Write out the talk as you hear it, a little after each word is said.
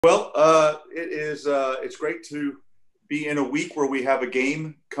Well, it's great to be in a week where we have a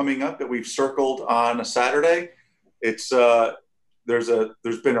game coming up that we've circled on a Saturday. It's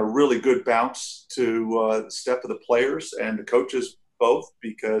there's been a really good bounce to the step of the players and the coaches both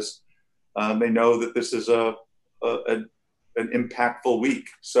because they know that this is an impactful week.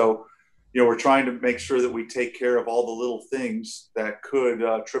 So, we're trying to make sure that we take care of all the little things that could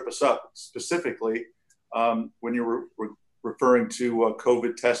trip us up. Specifically, when you're referring to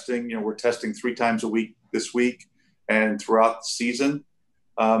COVID testing, we're testing 3 times a week this week and throughout the season.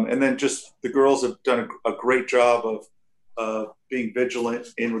 And then just the girls have done a great job of being vigilant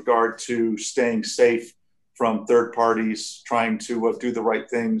in regard to staying safe from third parties, trying to do the right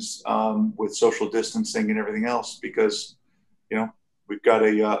things with social distancing and everything else, because, we've got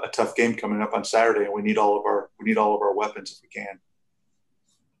a tough game coming up on Saturday, and we need all of our weapons if we can.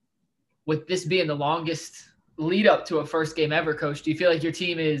 With this being the longest lead up to a first game ever, Coach, do you feel like your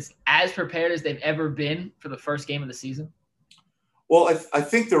team is as prepared as they've ever been for the first game of the season? Well, I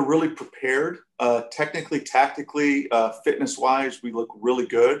think they're really prepared. Technically, tactically, fitness-wise, we look really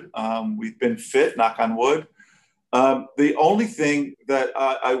good. We've been fit, knock on wood. The only thing that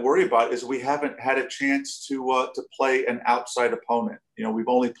I worry about is we haven't had a chance to play an outside opponent. We've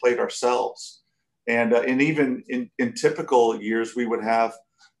only played ourselves. And even in typical years, we would have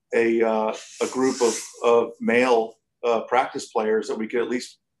a group of male practice players that we could at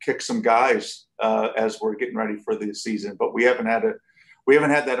least kick some guys as we're getting ready for the season. But we haven't had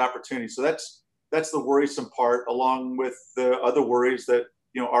that opportunity. So that's the worrisome part, along with the other worries that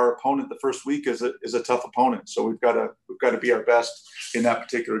our opponent the first week is a tough opponent. So we've got to be our best in that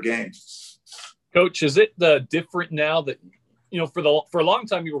particular game. Coach, is it different now that for a long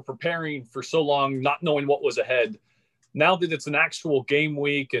time you were preparing for so long, not knowing what was ahead? Now that it's an actual game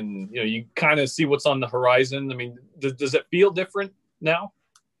week and you kind of see what's on the horizon, I mean, does it feel different now?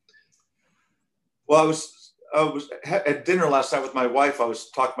 Well, I was at dinner last night with my wife. I was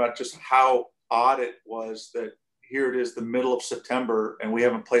talking about just how odd it was that here it is, the middle of September, and we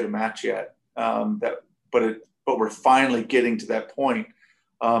haven't played a match yet. But we're finally getting to that point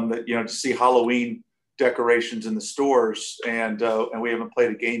that to see Halloween decorations in the stores and we haven't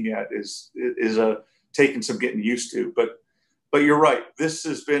played a game yet is taking some getting used to. But you're right. This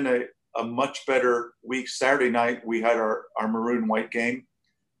has been a much better week. Saturday night we had our maroon and white game,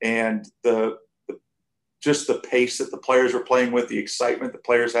 and just the pace that the players were playing with, the excitement the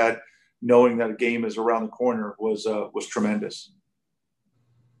players had, knowing that a game is around the corner was tremendous.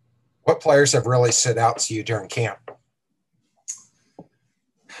 What players have really stood out to you during camp?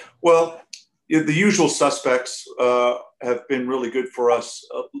 Well, the usual suspects have been really good for us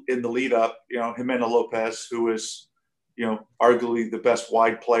in the lead up. Jimena Lopez, who is, arguably the best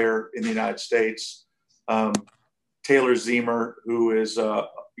wide player in the United States. Taylor Zemer, who is, a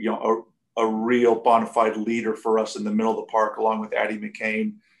real bona fide leader for us in the middle of the park, along with Addie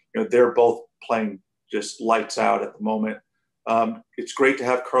McCain. They're both playing just lights out at the moment. It's great to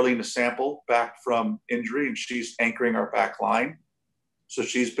have Carlina Sample back from injury, and she's anchoring our back line. So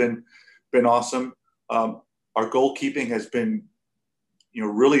she's been awesome. Our goalkeeping has been,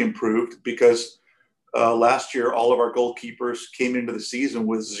 really improved because last year all of our goalkeepers came into the season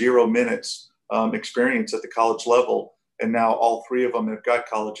with 0 minutes experience at the college level, and now all 3 of them have got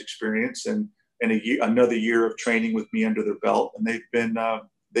college experience and another year of training with me under their belt, and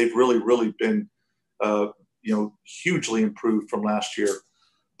they've really been hugely improved from last year.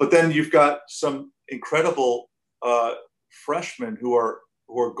 But then you've got some incredible freshmen who are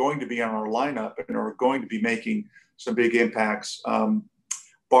going to be on our lineup and are going to be making some big impacts.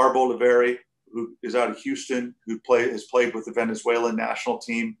 Barb Oliveri, who is out of Houston, has played with the Venezuelan national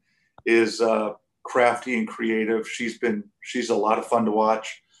team, is crafty and creative. She's a lot of fun to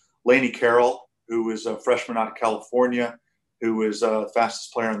watch. Lainey Carroll, who is a freshman out of California, who is the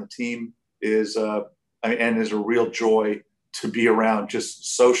fastest player on the team, is a real joy to be around,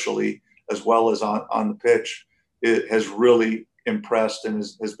 just socially as well as on the pitch. It has really impressed and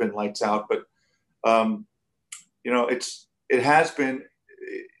has been lights out. But it has been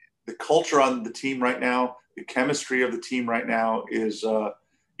the culture on the team right now. The chemistry of the team right now is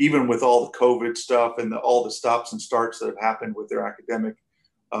even with all the COVID stuff and all the stops and starts that have happened with their academic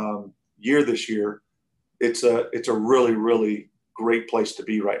year this year. It's a really, really great place to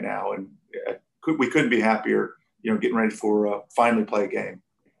be right now, and we couldn't be happier. Getting ready for finally play a game.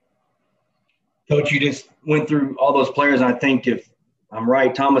 Coach, you just went through all those players, and I think if I'm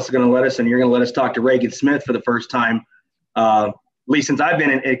right, Thomas is going to let us, and you're going to let us talk to Reagan Smith for the first time, at least since I've been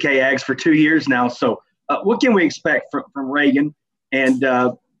at KAGS for 2 years now. So what can we expect from Reagan? And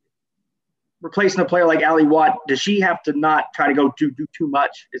replacing a player like Allie Watt, does she have to not try to go do too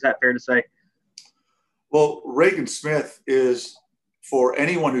much? Is that fair to say? Well, Reagan Smith is, for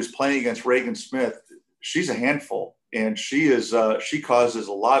anyone who's playing against Reagan Smith, she's a handful, and she causes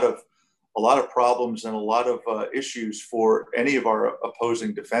a lot of problems and a lot of issues for any of our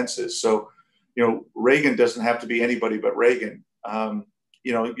opposing defenses. So, Reagan doesn't have to be anybody but Reagan.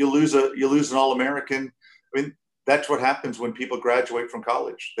 You lose an All-American. I mean, that's what happens when people graduate from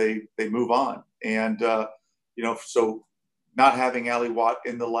college. They move on, and so not having Allie Watt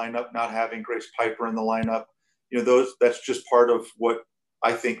in the lineup, not having Grace Piper in the lineup, that's just part of what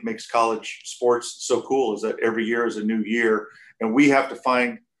I think makes college sports so cool, is that every year is a new year, and we have to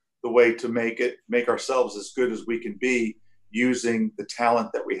find the way to make ourselves as good as we can be using the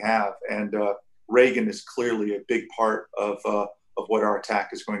talent that we have. And Reagan is clearly a big part of what our attack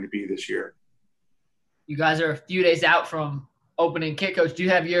is going to be this year. You guys are a few days out from opening kick. Coach, do you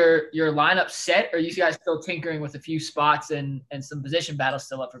have your lineup set, or are you guys still tinkering with a few spots and some position battles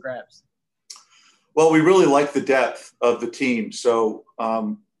still up for grabs? Well, we really like the depth of the team. So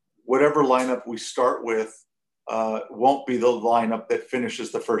whatever lineup we start with won't be the lineup that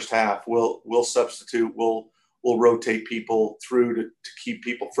finishes the first half. We'll substitute. We'll rotate people through to keep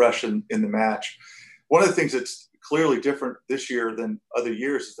people fresh in the match. One of the things that's clearly different this year than other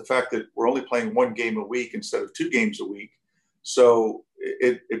years is the fact that we're only playing one game a week instead of 2 games a week. So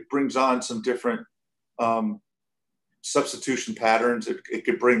it brings on some different substitution patterns. It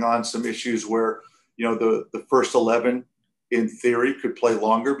could bring on some issues where, the first 11 in theory could play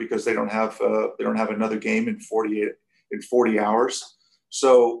longer because they don't have another game in 40 hours.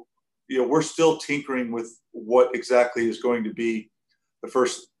 So, we're still tinkering with what exactly is going to be the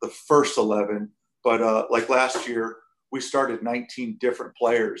first 11. But like last year, we started 19 different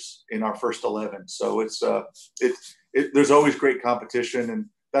players in our first 11. So there's always great competition, and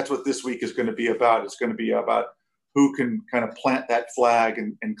that's what this week is going to be about. It's going to be about who can kind of plant that flag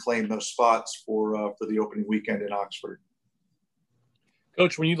and claim those spots for the opening weekend in Oxford.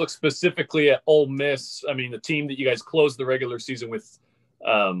 Coach, when you look specifically at Ole Miss, I mean, the team that you guys closed the regular season with,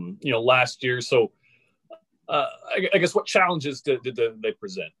 last year. So I guess what challenges did they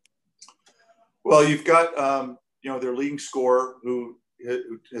present? Well, you've got, their leading scorer who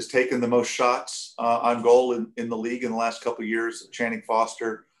has taken the most shots on goal in the league in the last couple of years. Channing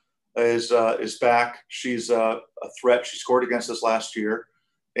Foster is back. She's a threat. She scored against us last year.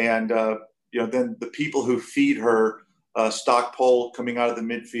 And, then the people who feed her, Stockpole coming out of the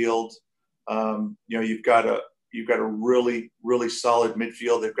midfield. You've got a really, really solid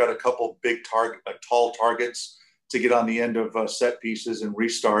midfield. They've got a couple big tall targets to get on the end of set pieces and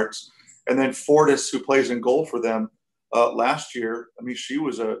restarts. And then Fortis, who plays in goal for them last year, I mean, she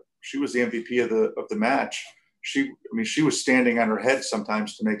was the MVP of the match. She was standing on her head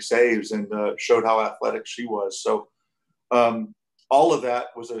sometimes to make saves and showed how athletic she was. So all of that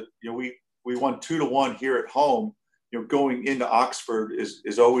was we won 2-1 here at home. Going into Oxford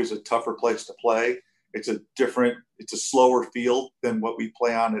is always a tougher place to play. It's a slower field than what we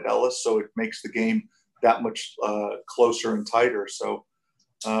play on at Ellis, so it makes the game that much closer and tighter. So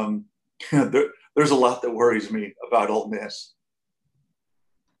there's a lot that worries me about Ole Miss.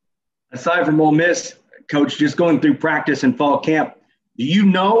 Aside from Ole Miss, Coach, just going through practice and fall camp, do you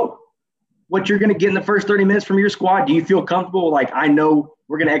know what you're going to get in the first 30 minutes from your squad? Do you feel comfortable, like, I know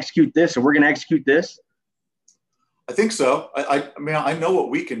we're going to execute this or we're going to execute this? I think so. I know what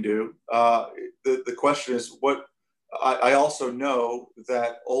we can do. The question is what I also know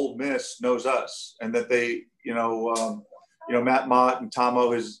that Ole Miss knows us, and that they, Matt Mott and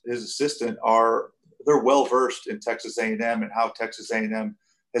Tomo, his assistant, they're well versed in Texas A&M and how Texas A&M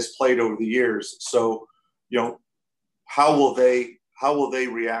has played over the years. So, how will they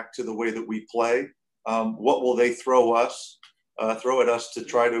react to the way that we play? What will they throw at us to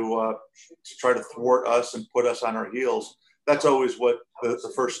try to thwart us and put us on our heels? That's always what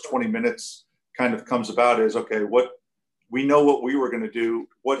the first 20 minutes kind of comes about, is, okay, what we know what we were going to do.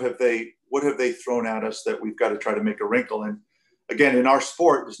 What have they thrown at us that we've got to try to make a wrinkle? And again, in our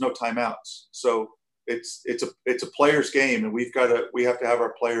sport, there's no timeouts. So it's a player's game, and we have to have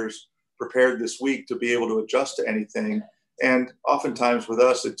our players prepared this week to be able to adjust to anything. And oftentimes with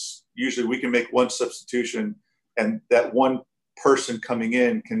us, it's usually we can make one substitution, and that one person coming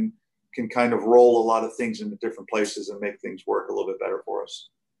in can kind of roll a lot of things into different places and make things work a little bit better for us.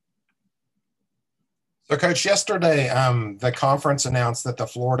 So, Coach, yesterday the conference announced that the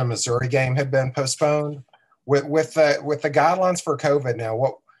Florida-Missouri game had been postponed. With the guidelines for COVID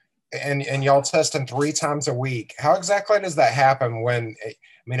now, and y'all testing 3 times a week. How exactly does that happen when, I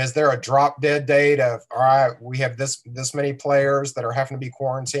mean, is there a drop dead date of, all right, we have this many players that are having to be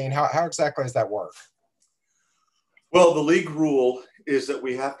quarantined? How exactly does that work? Well, the league rule is that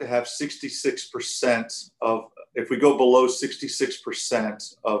we have to have 66% of, if we go below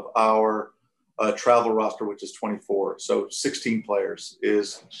 66% of our travel roster, which is 24, so 16 players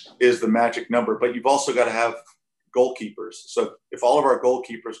is the magic number. But you've also got to have goalkeepers. So if all of our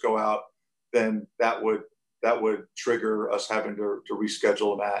goalkeepers go out, then that would trigger us having to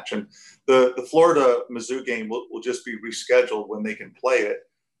reschedule a match. And the Florida Mizzou game will just be rescheduled when they can play it.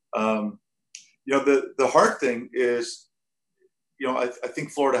 The hard thing is, I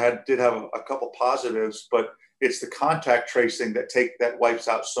think Florida did have a couple positives, but it's the contact tracing that wipes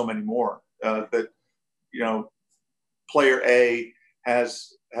out so many more. Player A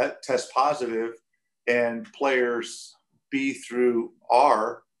has test positive, and players B through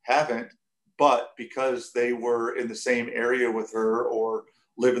R haven't, but because they were in the same area with her or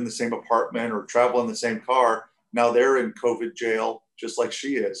live in the same apartment or travel in the same car, now they're in COVID jail just like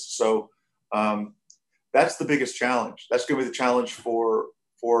she is. So that's the biggest challenge. That's going to be the challenge for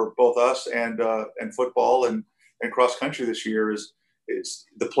both us and football and cross country this year. It's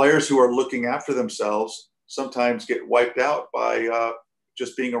the players who are looking after themselves sometimes get wiped out by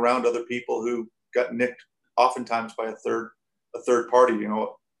just being around other people who got nicked, oftentimes by a third party.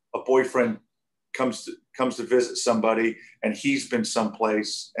 A boyfriend comes to visit somebody and he's been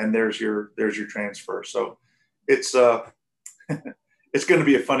someplace, and there's your transfer. So it's it's going to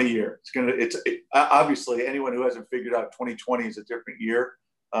be a funny year. Obviously anyone who hasn't figured out 2020 is a different year.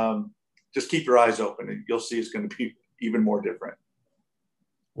 Just keep your eyes open and you'll see it's going to be even more different.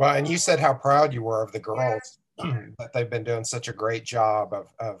 Well, and you said how proud you were of the girls, that they've been doing such a great job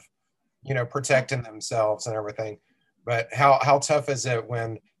of protecting themselves and everything. But how tough is it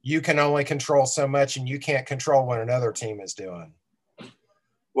when you can only control so much and you can't control what another team is doing?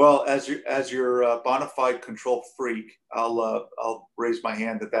 Well, as your bona fide control freak, I'll raise my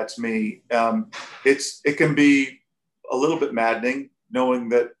hand that's me. It can be a little bit maddening knowing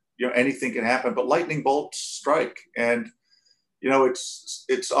that anything can happen, but lightning bolts strike, and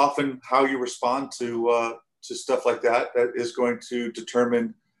it's often how you respond to stuff like that is going to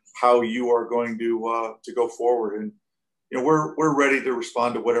determine how you are going to go forward. And we're ready to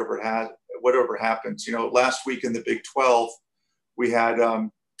respond to whatever happens. Last week in the Big 12, we had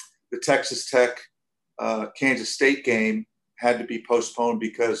the Texas Tech Kansas State game had to be postponed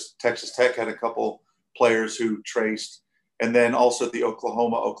because Texas Tech had a couple players who traced, and then also the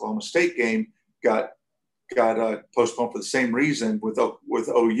Oklahoma State game got postponed for the same reason with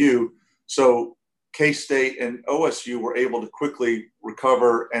OU. So K-State and OSU were able to quickly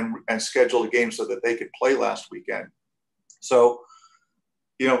recover and schedule a game so that they could play last weekend. So,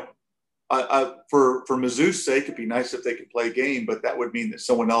 for Mizzou's sake, it'd be nice if they could play a game, but that would mean that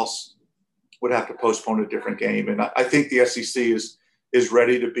someone else would have to postpone a different game. And I think the SEC is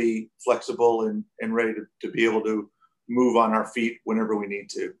ready to be flexible and ready to be able to move on our feet whenever we need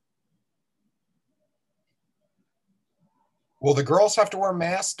to. Will the girls have to wear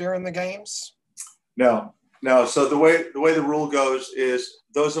masks during the games? No. So the way the rule goes is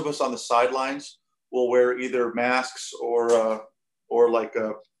those of us on the sidelines will wear either masks or like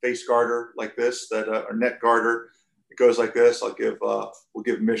a face garter like this, or neck garter. It goes like this. We'll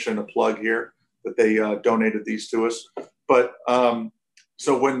give Mission a plug here that they donated these to us. But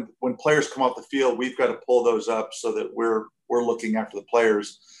so when players come off the field, we've got to pull those up so that we're looking after the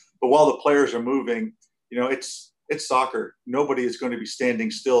players. But while the players are moving, it's soccer. Nobody is going to be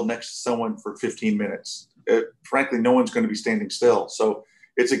standing still next to someone for 15 minutes. Frankly, no one's going to be standing still. So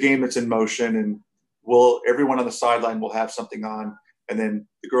it's a game that's in motion, and everyone on the sideline will have something on. And then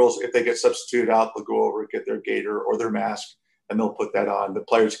the girls, if they get substituted out, they'll go over, get their gaiter or their mask, and they'll put that on. The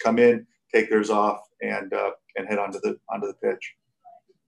players come in, take theirs off, and head onto the pitch.